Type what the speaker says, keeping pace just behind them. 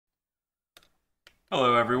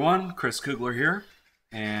Hello everyone, Chris Kugler here,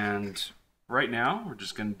 and right now we're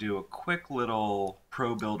just going to do a quick little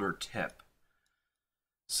ProBuilder tip.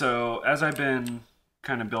 So as I've been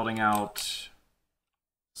kind of building out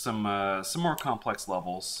some more complex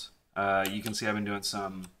levels, you can see I've been doing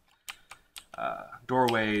some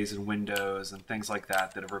doorways and windows and things like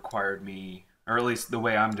that that have required me, or at least the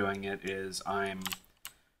way I'm doing it is I'm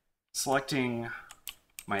selecting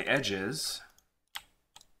my edges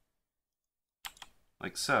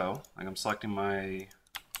like so. Like I'm selecting my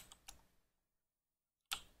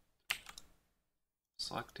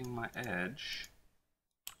edge.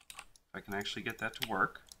 If I can actually get that to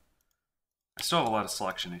work. I still have a lot of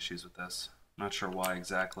selection issues with this. I'm not sure why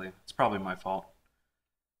exactly. It's probably my fault.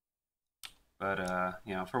 But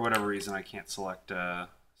you know, for whatever reason, I can't select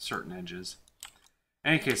certain edges.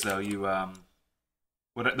 In any case, though, the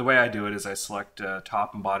way I do it is I select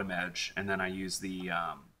top and bottom edge, and then I use the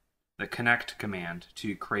connect command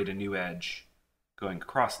to create a new edge going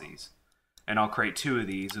across these. And I'll create two of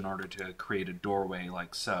these in order to create a doorway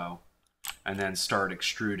like so, and then start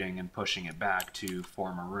extruding and pushing it back to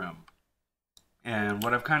form a room. And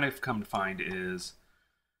what I've kind of come to find is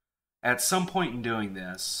at some point in doing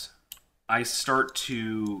this, I start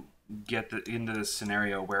to get into this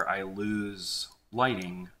scenario where I lose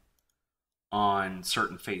lighting on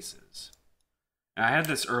certain faces. And I had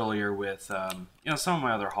this earlier with some of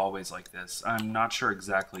my other hallways like this. I'm not sure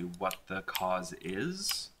exactly what the cause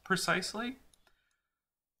is precisely,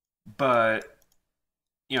 but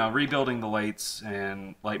rebuilding the lights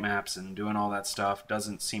and light maps and doing all that stuff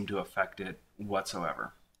doesn't seem to affect it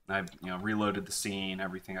whatsoever. I've reloaded the scene,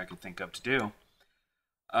 everything I could think of to do.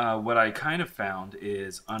 What I kind of found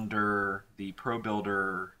is under the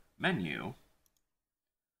ProBuilder menu,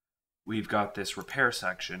 we've got this repair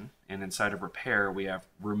section, and inside of repair we have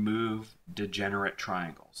remove degenerate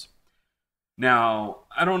triangles. Now,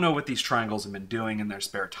 I don't know what these triangles have been doing in their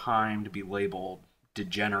spare time to be labeled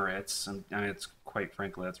degenerates, and I mean, it's quite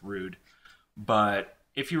frankly, that's rude. But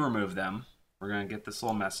if you remove them, we're going to get this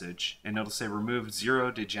little message, and it'll say remove 0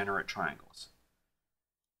 degenerate triangles.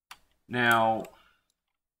 Now,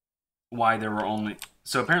 why there were only...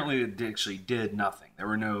 So apparently it actually did nothing. There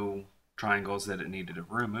were no triangles that it needed to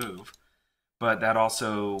remove, but that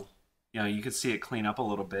also, you can see it clean up a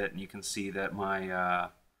little bit, and you can see that my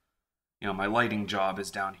my lighting job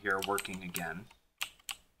is down here working again.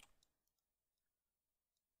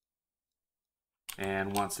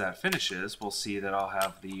 And once that finishes, we'll see that I'll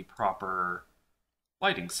have the proper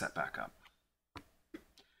lighting set back up.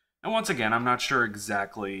 And once again, I'm not sure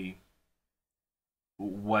exactly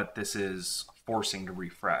what this is forcing to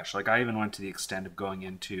refresh. Like, I even went to the extent of going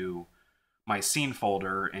into my scene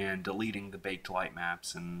folder and deleting the baked light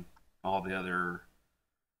maps and all the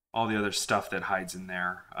other stuff that hides in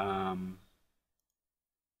there.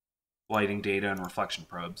 Lighting data and reflection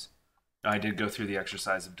probes. I did go through the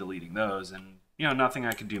exercise of deleting those, and nothing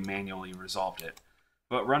I could do manually resolved it.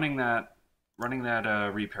 But running that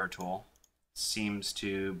repair tool seems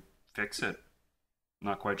to fix it.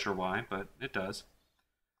 Not quite sure why, but it does.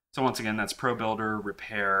 So once again, that's ProBuilder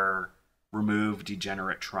repair remove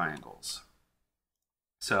degenerate triangles.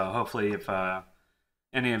 So hopefully, if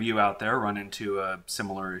any of you out there run into a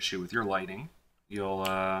similar issue with your lighting, you'll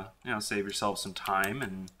save yourself some time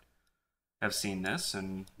and have seen this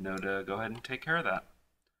and know to go ahead and take care of that.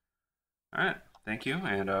 All right, thank you,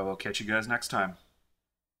 and we'll catch you guys next time.